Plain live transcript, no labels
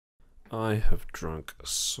I have drunk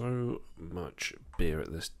so much beer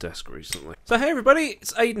at this desk recently. So hey everybody,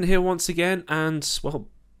 it's Aidan here once again, and well,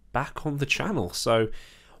 back on the channel. So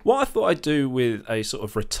what I thought I'd do with a sort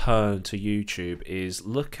of return to YouTube is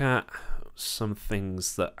look at some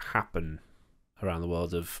things that happen around the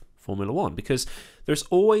world of Formula 1, because there's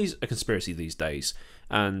always a conspiracy these days,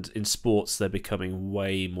 and in sports they're becoming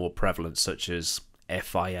way more prevalent, such as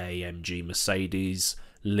FIA, MG, Mercedes,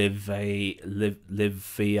 Live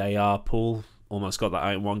VAR pool, almost got that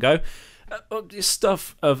out in one go,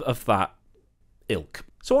 stuff of that ilk.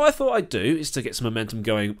 So what I thought I'd do is, to get some momentum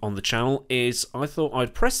going on the channel, is I thought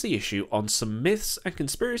I'd press the issue on some myths and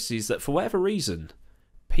conspiracies that for whatever reason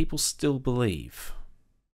people still believe.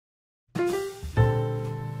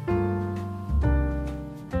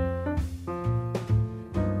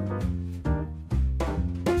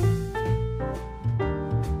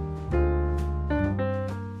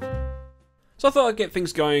 So I thought I'd get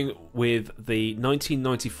things going with the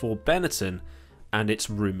 1994 Benetton and its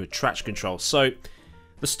rumoured traction control. So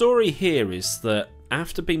the story here is that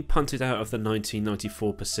after being punted out of the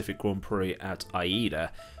 1994 Pacific Grand Prix at Aidan,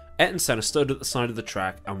 Aidan Senna stood at the side of the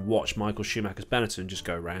track and watched Michael Schumacher's Benetton just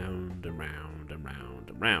go round and round and round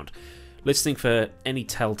and round, listening for any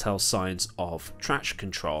telltale signs of traction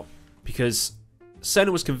control, because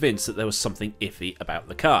Senna was convinced that there was something iffy about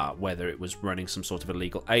the car, whether it was running some sort of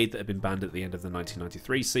illegal aid that had been banned at the end of the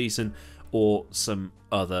 1993 season, or some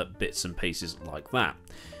other bits and pieces like that.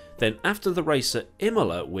 Then after the race at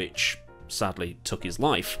Imola, which sadly took his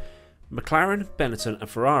life, McLaren, Benetton and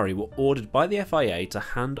Ferrari were ordered by the FIA to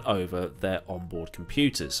hand over their onboard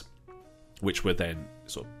computers, which were then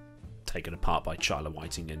sort of taken apart by Charlie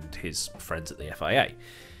Whiting and his friends at the FIA.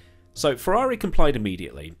 So Ferrari complied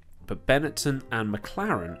immediately, but Benetton and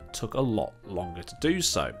McLaren took a lot longer to do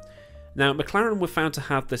so. Now, McLaren were found to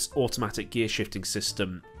have this automatic gear shifting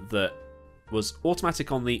system that was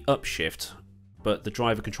automatic on the upshift, but the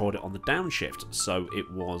driver controlled it on the downshift, so it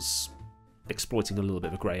was exploiting a little bit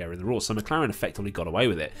of a grey area in the rules, so McLaren effectively got away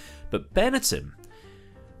with it. But Benetton,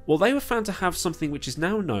 well, they were found to have something which is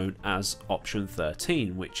now known as Option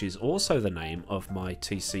 13, which is also the name of my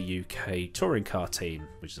TC UK touring car team,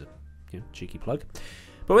 which is a cheeky plug.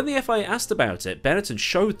 But when the FIA asked about it, Benetton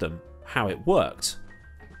showed them how it worked.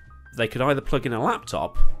 They could either plug in a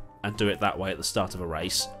laptop and do it that way at the start of a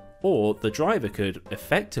race, or the driver could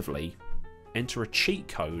effectively enter a cheat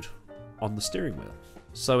code on the steering wheel.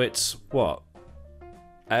 So it's what?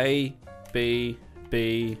 A, B,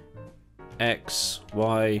 B, X,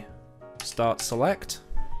 Y, start select?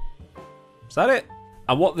 Is that it?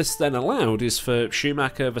 And what this then allowed is for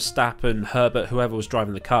Schumacher, Verstappen, Herbert, whoever was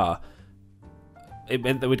driving the car, it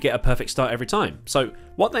meant they would get a perfect start every time. So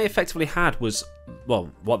what they effectively had was, well,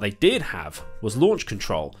 what they did have was launch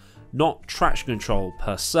control, not traction control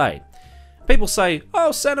per se. People say,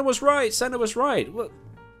 oh, Senna was right, Senna was right. Well,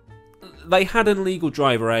 they had an illegal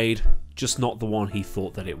driver aid, just not the one he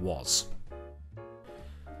thought that it was.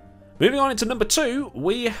 Moving on into number 2,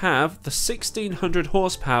 we have the 1600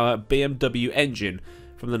 horsepower BMW engine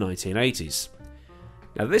from the 1980s.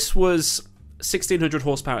 Now this was 1600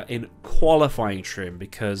 horsepower in qualifying trim,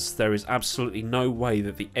 because there is absolutely no way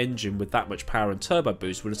that the engine with that much power and turbo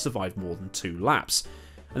boost would have survived more than 2 laps.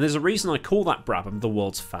 And there's a reason I call that Brabham the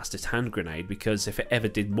world's fastest hand grenade, because if it ever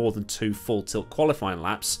did more than 2 full tilt qualifying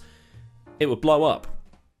laps, it would blow up,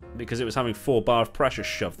 because it was having 4 bar of pressure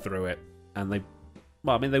shoved through it, and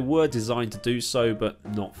they were designed to do so, but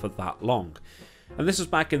not for that long. And this was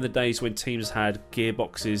back in the days when teams had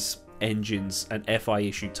gearboxes, engines and FI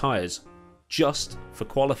issued tyres just for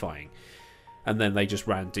qualifying, and then they just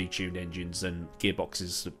ran detuned engines and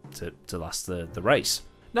gearboxes to last the race.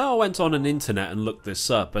 Now I went on an internet and looked this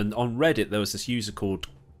up, and on Reddit there was this user called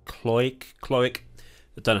Cloic,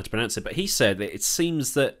 I don't know how to pronounce it, but he said that it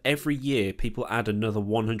seems that every year people add another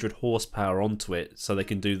 100 horsepower onto it so they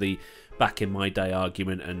can do the back in my day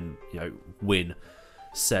argument and, win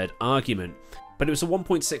said argument. But it was a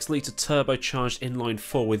 1.6 litre turbocharged inline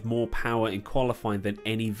 4 with more power in qualifying than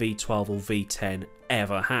any V12 or V10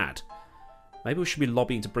 ever had. Maybe we should be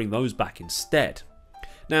lobbying to bring those back instead.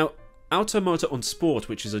 Now, Automotor und Sport,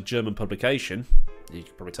 which is a German publication, you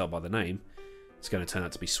can probably tell by the name, it's going to turn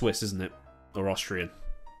out to be Swiss, isn't it? Or Austrian.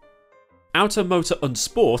 Automotor und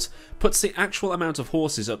Sport puts the actual amount of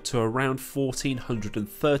horses up to around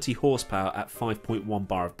 1430 horsepower at 5.1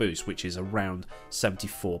 bar of boost, which is around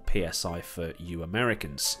 74 psi for you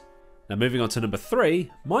Americans. Now moving on to number 3,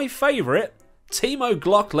 my favourite, Timo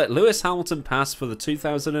Glock let Lewis Hamilton pass for the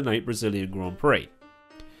 2008 Brazilian Grand Prix.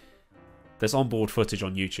 There's onboard footage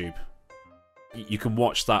on YouTube. You can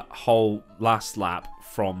watch that whole last lap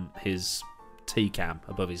from his T-cam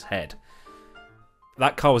above his head.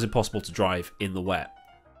 That car was impossible to drive in the wet.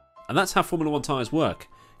 And that's how Formula 1 tyres work.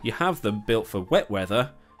 You have them built for wet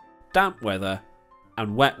weather, damp weather,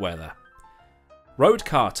 and wet weather. Road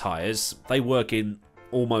car tyres, they work in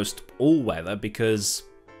almost all weather because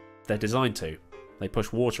they're designed to. They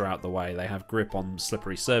push water out the way, they have grip on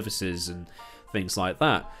slippery surfaces and things like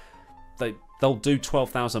that. They'll do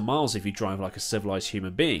 12,000 miles if you drive like a civilised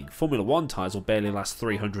human being. Formula 1 tyres will barely last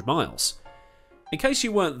 300 miles. In case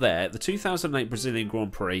you weren't there, the 2008 Brazilian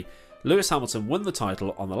Grand Prix, Lewis Hamilton won the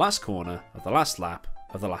title on the last corner of the last lap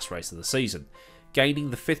of the last race of the season,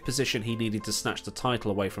 gaining the 5th position he needed to snatch the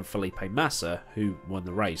title away from Felipe Massa, who won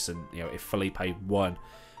the race. And if Felipe won,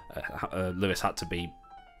 Lewis had to be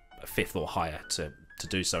 5th or higher to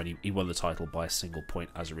do so, and he won the title by a single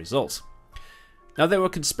point as a result. Now, there were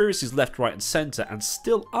conspiracies left, right and centre, and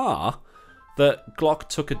still are, that Glock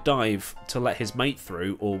took a dive to let his mate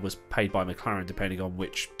through, or was paid by McLaren, depending on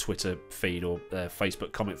which Twitter feed or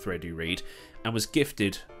Facebook comment thread you read, and was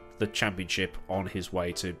gifted the championship on his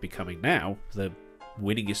way to becoming now the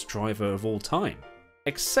winningest driver of all time.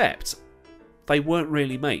 Except, they weren't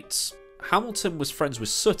really mates. Hamilton was friends with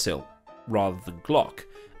Sutil rather than Glock,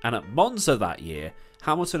 and at Monza that year,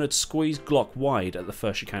 Hamilton had squeezed Glock wide at the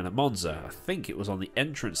first chicane at Monza. I think it was on the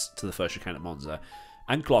entrance to the first chicane at Monza,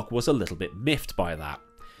 and Glock was a little bit miffed by that.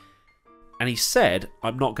 And he said,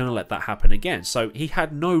 I'm not going to let that happen again. So he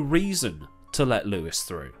had no reason to let Lewis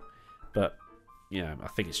through. But, I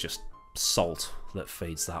think it's just salt that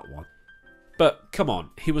feeds that one. But, come on,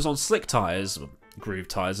 he was on slick tyres, groove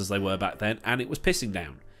tyres as they were back then, and it was pissing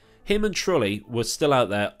down. Him and Trulli were still out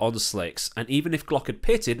there on the slicks, and even if Glock had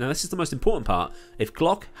pitted, and this is the most important part, if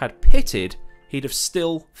Glock had pitted, he'd have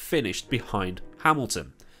still finished behind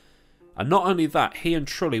Hamilton. And not only that, he and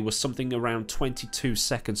Trulli were something around 22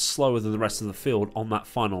 seconds slower than the rest of the field on that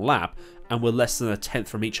final lap, and were less than a tenth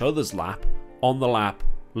from each other's lap on the lap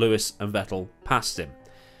Lewis and Vettel passed him.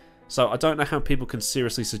 So I don't know how people can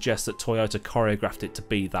seriously suggest that Toyota choreographed it to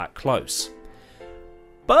be that close.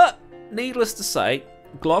 But, needless to say,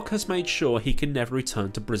 Glock has made sure he can never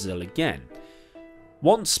return to Brazil again.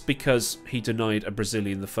 Once because he denied a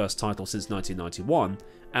Brazilian the first title since 1991,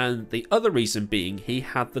 and the other reason being he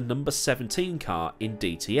had the number 17 car in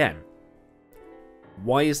DTM.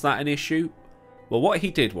 Why is that an issue? Well, what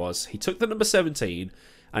he did was, he took the number 17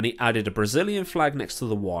 and he added a Brazilian flag next to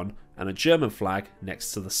the 1 and a German flag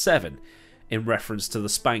next to the 7, in reference to the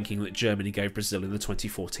spanking that Germany gave Brazil in the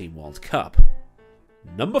 2014 World Cup.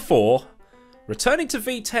 Number 4. Returning to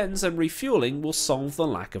V10s and refueling will solve the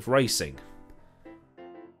lack of racing.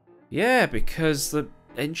 Yeah, because the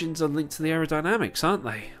engines are linked to the aerodynamics, aren't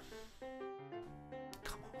they?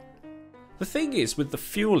 Come on. The thing is with the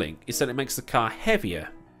fueling is that it makes the car heavier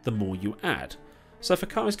the more you add. So if a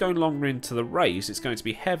car is going longer into the race, it's going to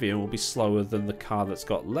be heavier and will be slower than the car that's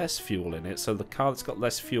got less fuel in it. So the car that's got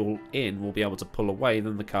less fuel in will be able to pull away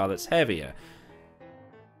than the car that's heavier.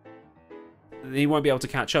 You won't be able to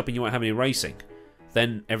catch up and you won't have any racing.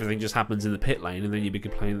 Then everything just happens in the pit lane and then you'll be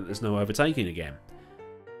complaining that there's no overtaking again.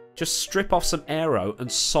 Just strip off some aero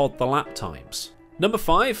and sod the lap times. Number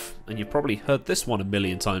 5, and you've probably heard this one a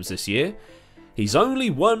million times this year, he's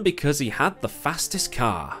only won because he had the fastest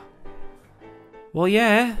car. Well,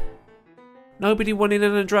 yeah. Nobody won in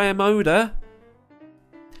an Andrea Moda.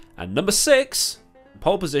 And number 6,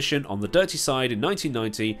 pole position on the dirty side in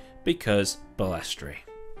 1990 because Balestre.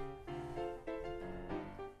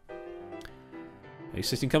 Are you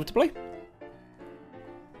sitting comfortably?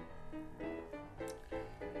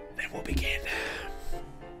 Then we'll begin.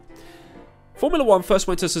 Formula 1 first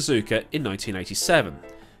went to Suzuka in 1987.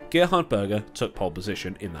 Gerhard Berger took pole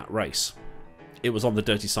position in that race. It was on the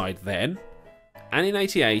dirty side then, and in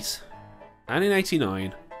 88, and in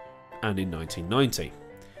 89, and in 1990.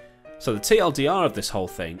 So the TLDR of this whole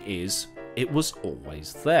thing is, it was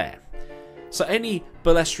always there. So any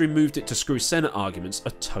Balestre moved it to screw Senna arguments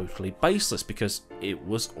are totally baseless because it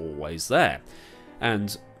was always there.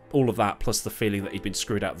 And all of that, plus the feeling that he'd been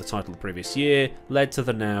screwed out of the title the previous year, led to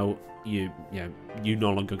the now you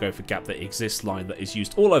no longer go for gap that exists line that is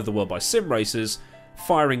used all over the world by sim racers,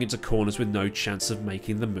 firing into corners with no chance of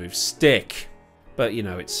making the move stick. But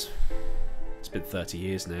it's been 30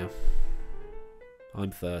 years now.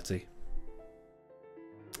 I'm 30.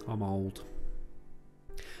 I'm old.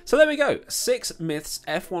 So there we go, 6 myths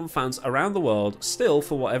F1 fans around the world still,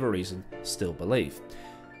 for whatever reason, still believe.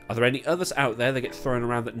 Are there any others out there that get thrown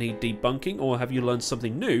around that need debunking, or have you learned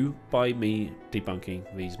something new by me debunking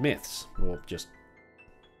these myths? Or just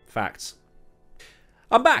facts?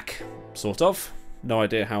 I'm back, sort of. No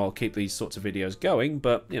idea how I'll keep these sorts of videos going,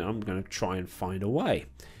 but I'm going to try and find a way.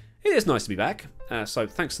 it is nice to be back. So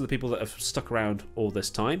thanks to the people that have stuck around all this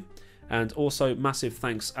time. And also massive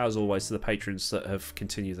thanks, as always, to the patrons that have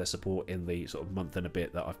continued their support in the sort of month and a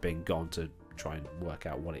bit that I've been gone to try and work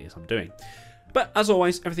out what it is I'm doing. But as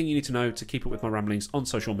always, everything you need to know to keep up with my ramblings on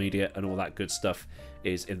social media and all that good stuff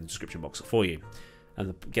is in the description box for you. And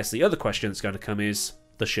I guess the other question that's going to come is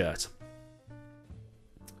the shirt.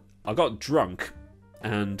 I got drunk,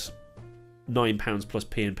 and £9 plus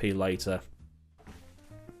P&P later.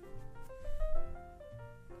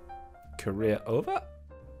 Career over?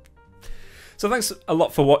 So thanks a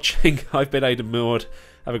lot for watching. I've been Aidan Millward.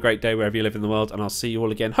 Have a great day wherever you live in the world, and I'll see you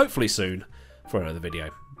all again, hopefully soon, for another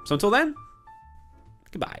video. So until then,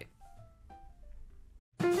 goodbye.